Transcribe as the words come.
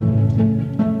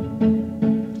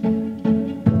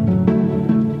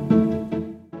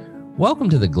Welcome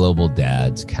to the Global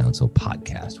Dads Council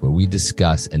podcast, where we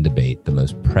discuss and debate the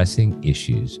most pressing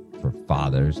issues for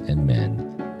fathers and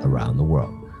men around the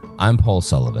world. I'm Paul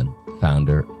Sullivan,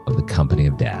 founder of the Company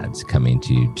of Dads, coming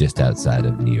to you just outside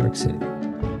of New York City.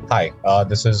 Hi,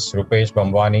 this is Rupesh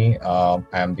Bambwani.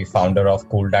 I'm the founder of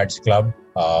Cool Dads Club,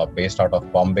 based out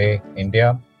of Bombay,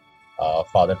 India.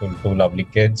 Father to two lovely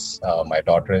kids. My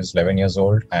daughter is 11 years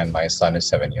old and my son is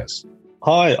 7 years.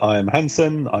 Hi, I'm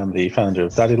Hanson. I'm the founder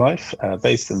of Daddy Life,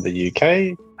 based in the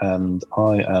UK, and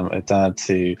I am a dad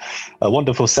to a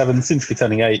wonderful 7, soon to be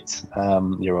turning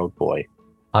 8-year-old boy.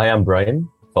 Hi, I'm Brian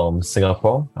from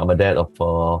Singapore. I'm a dad of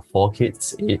 4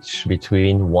 kids, aged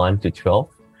between 1 to 12,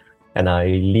 and I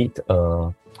lead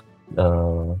a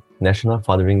national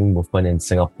fathering movement in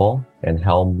Singapore and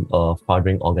helm a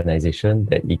fathering organization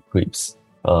that equips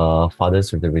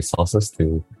fathers with the resources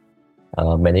to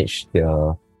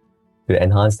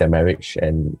enhance their marriage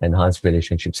and enhance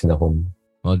relationships in the home.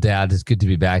 Well, Dad, it's good to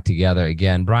be back together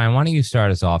again. Brian, why don't you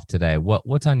start us off today?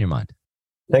 What's on your mind?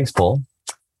 Thanks, Paul.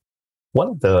 One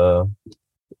of the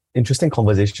interesting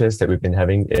conversations that we've been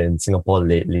having in Singapore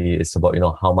lately is about,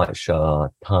 how much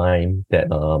time that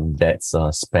dads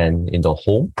spend in the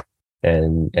home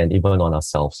and even on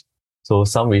ourselves. So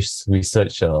some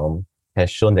research has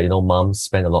shown that, moms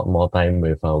spend a lot more time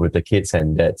with the kids,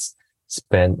 and dads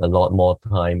spend a lot more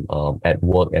time at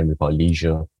work and with our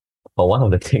leisure. But one of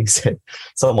the things that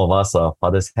some of us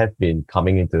fathers have been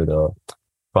coming into the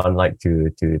front light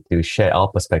to share our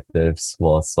perspectives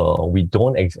was we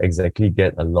don't exactly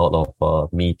get a lot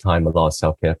of me time, a lot of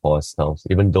self-care for ourselves,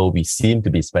 even though we seem to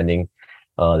be spending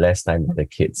less time with the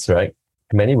kids, right?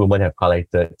 Many women have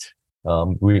highlighted,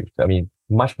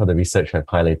 much of the research have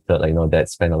highlighted, that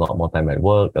spend a lot more time at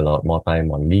work, a lot more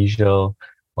time on leisure.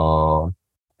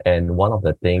 And one of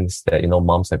the things that,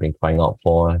 moms have been crying out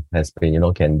for has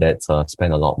been, can dads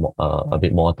spend a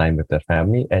bit more time with their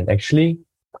family? And actually,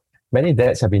 many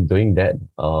dads have been doing that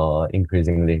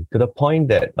increasingly, to the point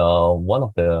that one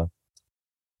of the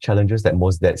challenges that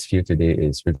most dads feel today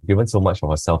is we've given so much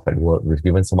of ourselves at work, we've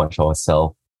given so much of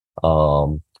ourselves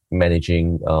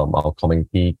managing our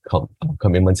community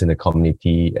commitments in the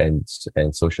community and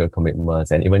social commitments,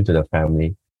 and even to the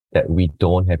family, that we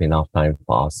don't have enough time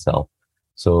for ourselves.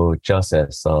 So just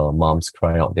as moms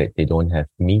cry out that they don't have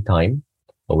me time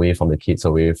away from the kids,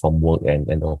 away from work and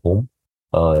the home,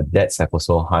 dads have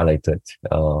also highlighted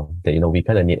that, we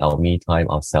kind of need our me time,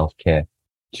 our self-care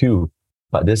too.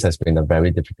 But this has been a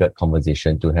very difficult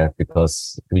conversation to have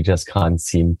because we just can't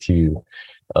seem to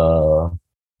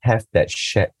have that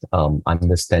shared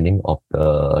understanding of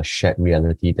the shared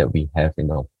reality that we have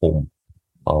in our home.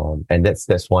 And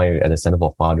that's why at the Center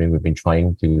for Fathering, we've been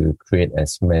trying to create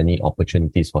as many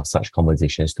opportunities for such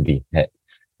conversations to be had.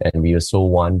 And we also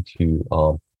want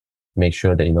to make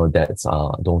sure that, dads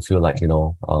don't feel like,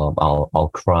 our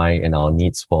cry and our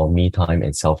needs for me time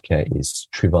and self-care is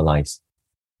trivialized.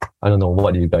 I don't know,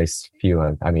 what do you guys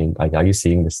feel? I mean, are you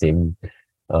seeing the same,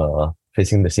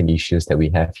 facing the same issues that we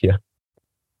have here?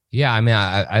 Yeah,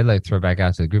 I'd like to throw back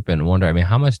out to the group and wonder,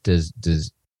 how much does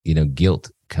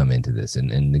guilt come into this,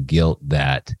 and the guilt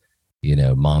that,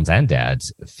 moms and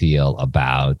dads feel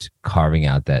about carving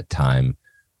out that time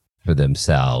for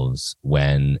themselves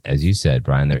when, as you said,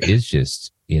 Brian, there is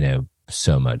just,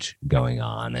 so much going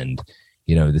on. And,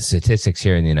 the statistics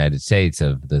here in the United States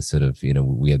of the sort of,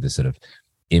 we have this sort of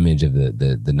image of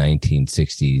the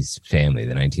 1960s family,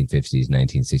 the 1950s,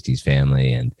 1960s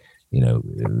family. And,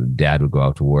 dad would go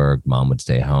out to work, mom would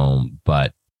stay home.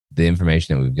 But the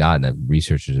information that we've gotten, that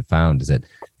researchers have found, is that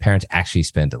parents actually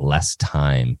spent less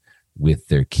time with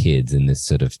their kids in this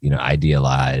sort of,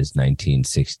 idealized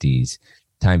 1960s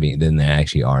time being than they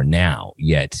actually are now.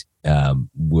 Yet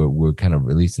we're kind of,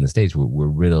 at least in the States, we're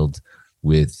riddled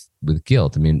with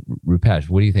guilt. Rupesh,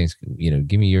 what do you think?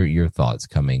 Give me your thoughts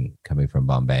coming from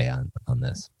Bombay on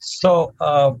this. So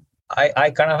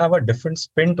I kind of have a different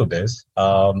spin to this.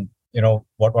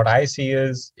 What I see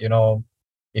is,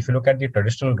 if you look at the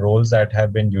traditional roles that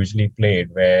have been usually played,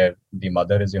 where the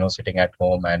mother is, sitting at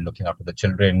home and looking after the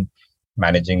children,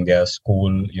 managing their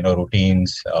school,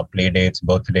 routines, play dates,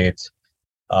 birth dates,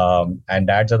 and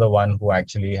dads are the one who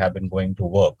actually have been going to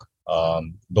work.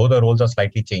 Though the roles are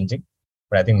slightly changing,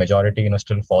 but I think majority,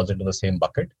 still falls into the same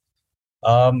bucket.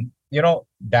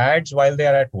 Dads, while they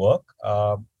are at work,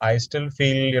 I still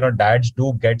feel, dads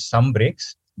do get some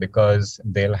breaks because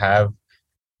they'll have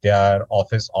their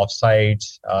office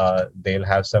offsites, they'll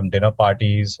have some dinner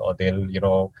parties, or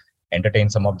they'll, entertain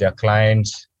some of their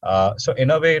clients. So in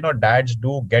a way, dads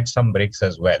do get some breaks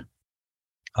as well.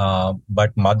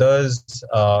 But mothers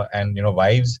and,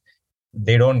 wives,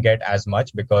 they don't get as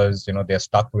much because, they're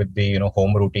stuck with the,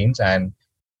 home routines. And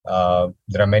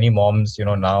there are many moms,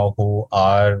 now who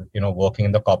are, working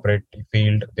in the corporate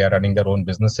field. They are running their own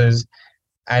businesses.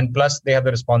 And plus they have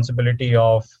the responsibility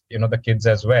of, the kids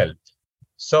as well.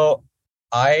 So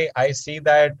I see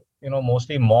that,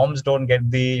 mostly moms don't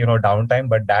get the, downtime,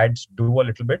 but dads do a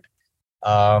little bit.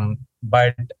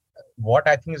 But what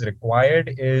I think is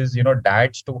required is,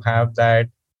 dads to have that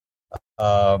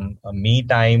me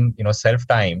time, self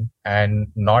time, and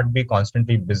not be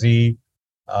constantly busy,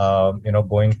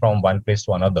 going from one place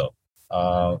to another,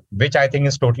 which I think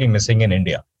is totally missing in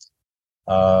India.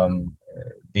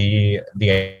 The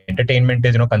entertainment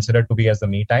is, considered to be as the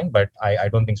me time, but I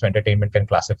don't think so. Entertainment can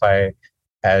classify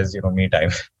as, me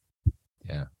time.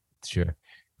 Yeah, sure.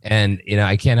 And,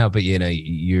 I can't help but,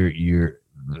 you're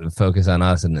focus on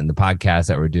us and the podcast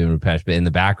that we're doing, Rupesh, but in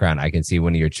the background, I can see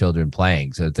one of your children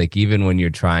playing. So it's like, even when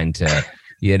you're trying to,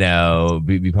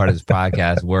 be part of this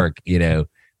podcast work,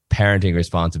 parenting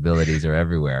responsibilities are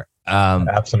everywhere.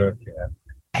 Absolutely. Yeah.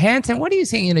 Hanson, what are you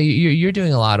saying? You're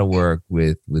doing a lot of work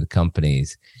with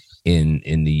companies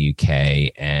in the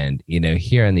UK, and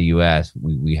here in the US,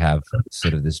 we have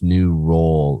sort of this new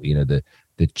role,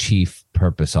 the chief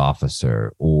purpose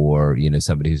officer, or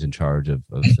somebody who's in charge of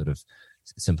sort of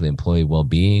simply employee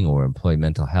well-being or employee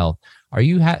mental health. Are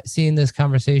you seeing this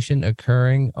conversation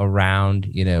occurring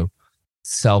around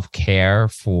self-care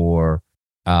for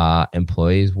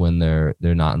employees when they're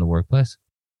not in the workplace?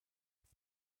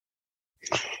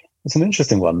 It's an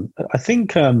interesting one. I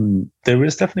think there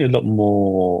is definitely a lot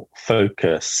more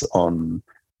focus on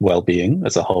well-being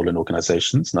as a whole in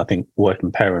organizations. And I think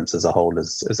working parents as a whole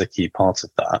is a key part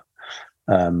of that.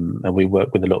 And we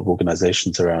work with a lot of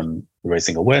organizations around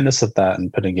raising awareness of that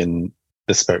and putting in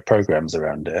bespoke programs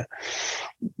around it.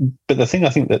 But the thing I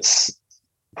think that's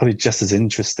probably just as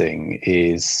interesting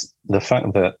is the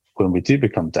fact that when we do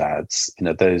become dads,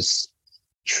 those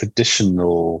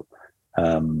traditional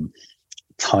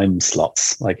time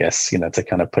slots, I guess, to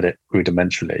kind of put it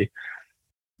rudimentarily,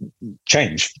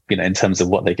 change, in terms of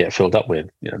what they get filled up with,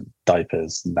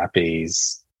 diapers,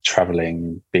 nappies,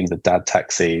 traveling, being the dad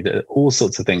taxi, all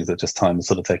sorts of things that just time is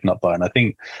sort of taken up by. And I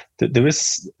think that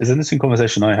there's an interesting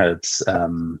conversation I had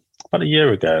about a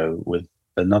year ago with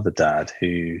another dad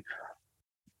who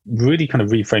really kind of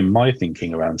reframed my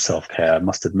thinking around self-care, I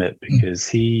must admit, because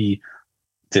he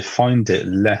defined it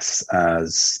less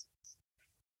as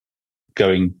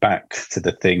going back to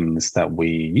the things that we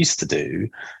used to do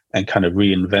and kind of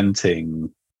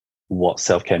reinventing what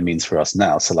self-care means for us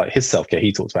now. So like his self-care,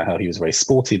 he talked about how he was very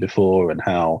sporty before and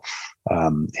how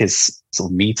his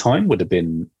sort of me time would have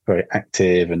been very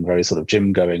active and very sort of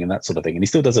gym going and that sort of thing. And he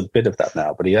still does a bit of that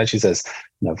now, but he actually says,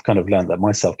 I've kind of learned that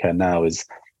my self-care now is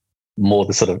more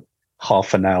the sort of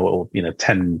half an hour or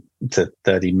 10 to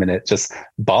 30 minute just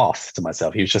bath to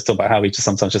myself. He was just talking about how he just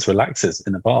sometimes just relaxes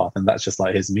in the bath, and that's just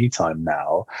like his me time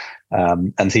now.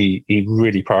 And he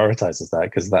really prioritizes that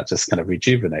because that just kind of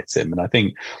rejuvenates him. And I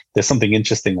think there's something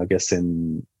interesting, I guess,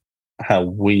 in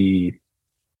how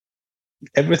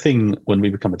everything when we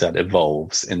become a dad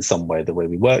evolves in some way. The way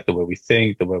we work, the way we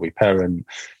think, the way we parent,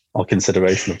 our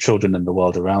consideration of children and the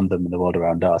world around them and the world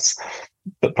around us.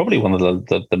 But probably one of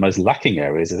the most lacking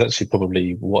areas is actually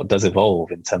probably what does evolve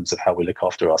in terms of how we look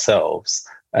after ourselves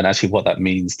and actually what that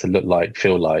means to look like,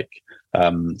 feel like.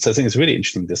 So I think it's a really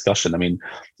interesting discussion. I mean,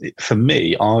 for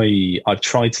me, I've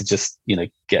tried to just,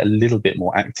 get a little bit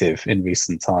more active in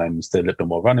recent times, do a little bit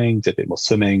more running, do a bit more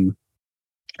swimming.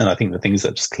 And I think the things that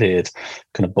have just cleared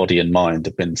kind of body and mind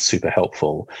have been super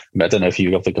helpful. I don't know if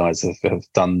you other guys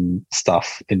have done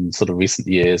stuff in sort of recent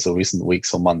years or recent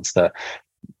weeks or months that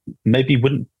maybe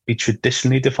wouldn't be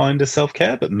traditionally defined as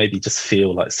self-care, but maybe just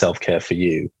feel like self-care for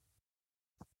you.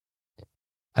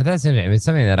 That's interesting. It's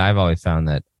something that I've always found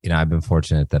that, I've been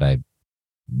fortunate that I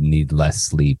need less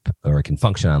sleep or can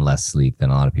function on less sleep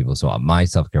than a lot of people. So my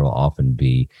self-care will often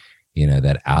be,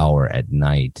 that hour at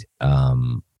night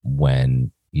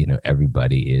when,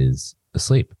 everybody is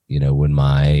asleep, when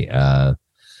my,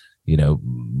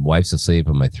 wife's asleep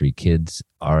and my 3 kids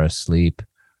are asleep.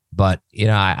 But,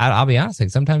 I'll be honest, like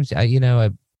sometimes, I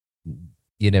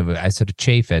sort of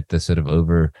chafe at the sort of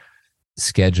over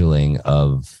scheduling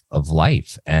of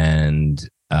life. And,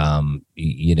 I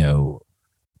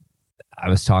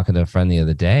was talking to a friend the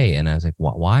other day and I was like,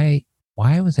 why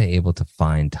was I able to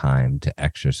find time to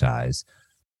exercise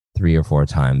 3 or 4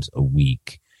 times a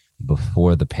week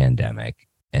before the pandemic?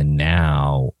 And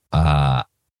now I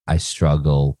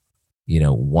struggle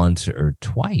once or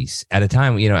twice at a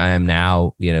time. I am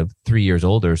now, 3 years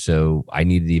older, so I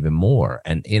need it even more.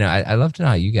 And, I love to know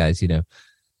how you guys,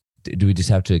 do we just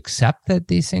have to accept that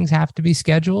these things have to be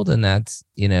scheduled and that's,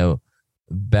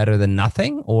 better than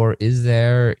nothing? Or is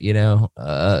there,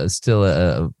 still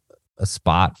a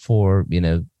spot for,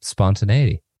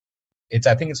 spontaneity?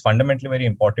 I think it's fundamentally very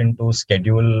important to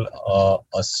schedule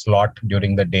a slot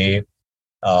during the day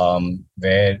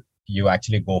where you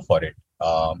actually go for it.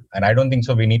 And I don't think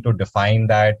so we need to define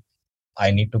that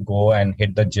I need to go and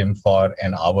hit the gym for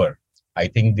an hour. I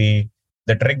think the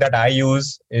trick that I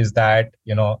use is that,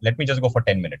 let me just go for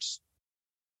 10 minutes.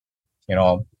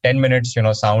 10 minutes,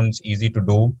 sounds easy to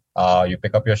do. You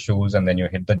pick up your shoes and then you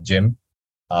hit the gym.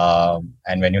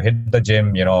 And when you hit the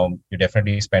gym, you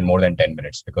definitely spend more than 10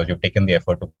 minutes because you've taken the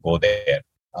effort to go there.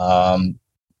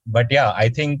 But yeah, I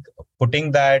think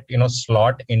putting that,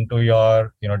 slot into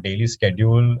your, daily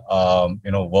schedule,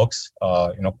 works,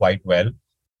 quite well.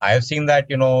 I have seen that,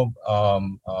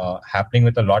 happening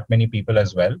with many people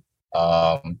as well,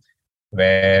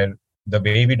 where the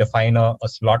way we define a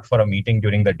slot for a meeting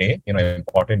during the day,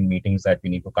 important meetings that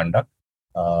we need to conduct.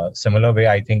 Similar way,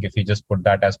 I think if you just put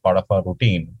that as part of our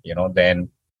routine, then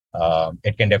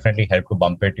it can definitely help to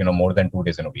bump it, more than 2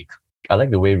 days in a week. I like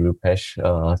the way Rupesh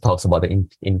talks about the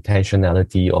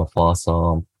intentionality of us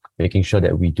making sure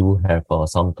that we do have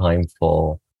some time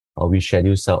for, we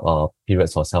schedule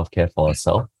periods for self-care for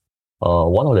ourselves.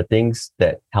 One of the things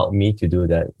that helped me to do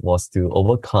that was to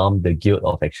overcome the guilt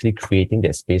of actually creating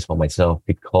that space for myself,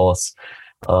 because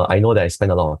I know that I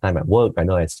spend a lot of time at work. I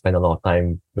know I spend a lot of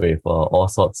time with all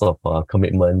sorts of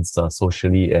commitments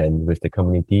socially and with the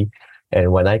community.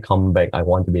 And when I come back, I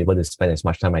want to be able to spend as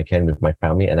much time I can with my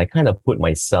family. And I kind of put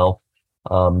myself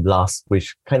last,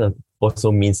 which kind of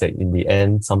also means that in the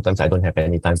end, sometimes I don't have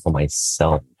any time for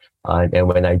myself. And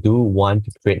when I do want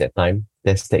to create that time,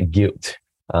 there's that guilt.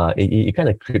 It kind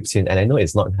of creeps in. And I know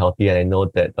it's not healthy. And I know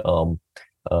that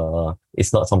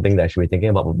it's not something that I should be thinking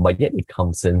about, but yet it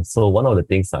comes in. So one of the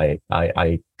things I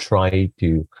try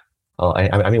to,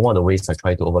 one of the ways I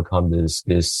try to overcome this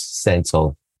sense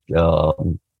of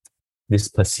this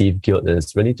perceived guilt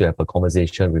is really to have a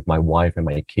conversation with my wife and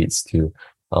my kids to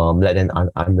let them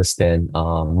understand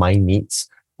my needs,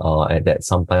 and that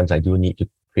sometimes I do need to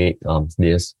create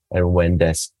this. And when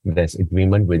there's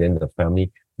agreement within the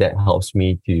family, that helps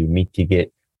me to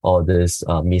mitigate all these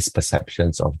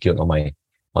misperceptions of guilt on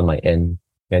my end.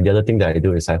 And the other thing that I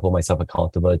do is I hold myself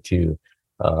accountable to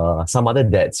some other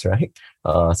dads, right?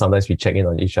 Sometimes we check in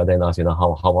on each other and ask,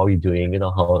 how are we doing?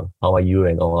 How are you,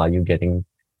 and are you getting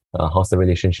how's the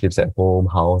relationships at home?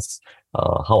 How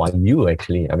are you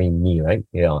actually? I mean, me, right?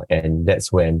 And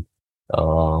that's when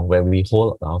we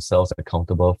hold ourselves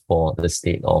accountable for the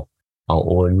state of our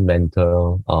own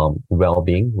mental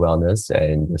well-being, wellness,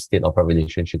 and the state of our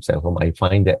relationships at home. I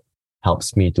find that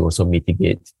helps me to also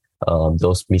mitigate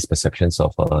those misperceptions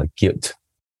of guilt.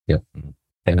 Yeah.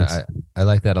 Thanks. I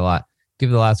like that a lot. Give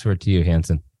the last word to you,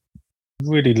 Hanson.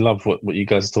 Really love what you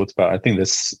guys talked about. I think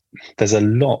there's a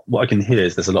lot, what I can hear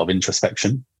is there's a lot of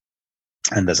introspection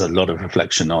and there's a lot of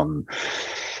reflection on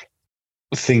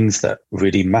things that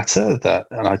really matter,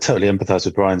 and I totally empathize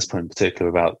with Brian's point in particular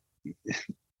about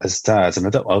as dads, and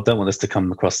I don't want this to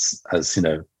come across as,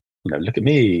 look at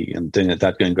me and doing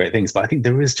great things, but I think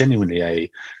there is genuinely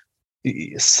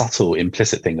a subtle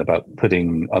implicit thing about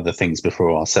putting other things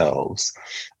before ourselves.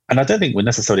 And I don't think we're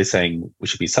necessarily saying we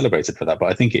should be celebrated for that, but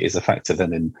I think it is a factor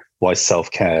then in why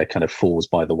self-care kind of falls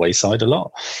by the wayside a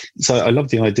lot. So I love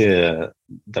the idea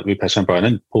that Rupesh and Brian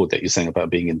and Paul that you're saying about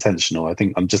being intentional. I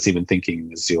think I'm just even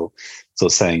thinking as you're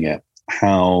sort of saying it,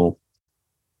 how,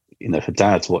 for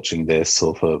dads watching this,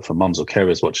 or for mums or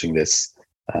carers watching this,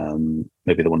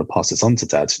 maybe they want to pass this on to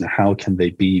dads, how can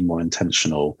they be more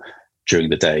intentional during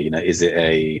the day?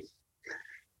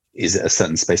 Is it a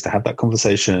certain space to have that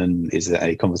conversation? Is it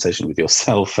a conversation with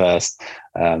yourself first?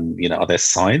 Are there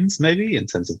signs maybe in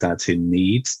terms of dads who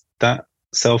need that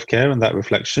self-care and that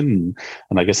reflection?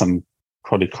 And I guess I'm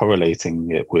probably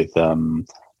correlating it with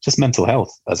just mental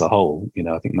health as a whole.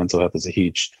 I think mental health is a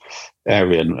huge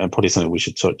area and probably something we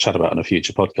should chat about on a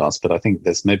future podcast. But I think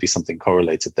there's maybe something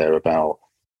correlated there about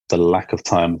the lack of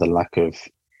time, the lack of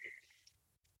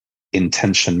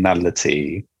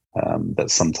intentionality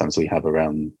that sometimes we have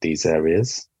around these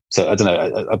areas. So I don't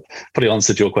know, I probably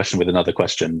answered your question with another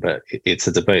question, but it's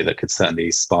a debate that could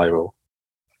certainly spiral.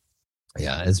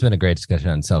 Yeah, it's been a great discussion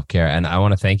on self-care. And I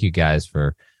want to thank you guys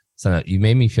for you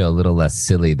made me feel a little less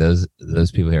silly. Those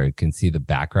people here can see the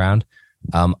background,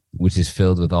 which is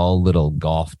filled with all little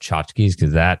golf tchotchkes,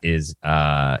 because that is,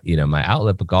 my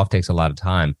outlet, but golf takes a lot of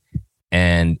time.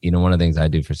 And, one of the things I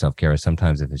do for self-care is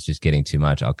sometimes if it's just getting too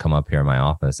much, I'll come up here in my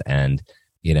office and,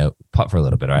 putt for a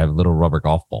little bit. Or I have little rubber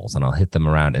golf balls and I'll hit them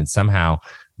around. And somehow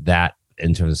that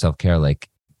in terms of self-care, like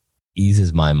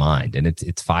eases my mind. And it's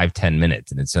 5-10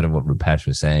 minutes. And it's sort of what Rupesh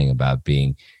was saying about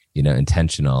being,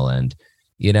 intentional. And,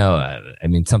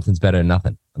 something's better than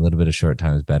nothing. A little bit of short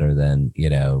time is better than,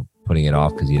 putting it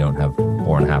off because you don't have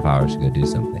 4.5 hours to go do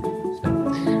something.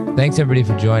 So thanks everybody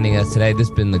for joining us today. This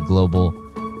has been the Global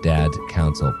Dad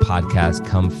Council podcast.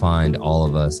 Come find all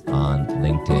of us on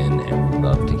LinkedIn, and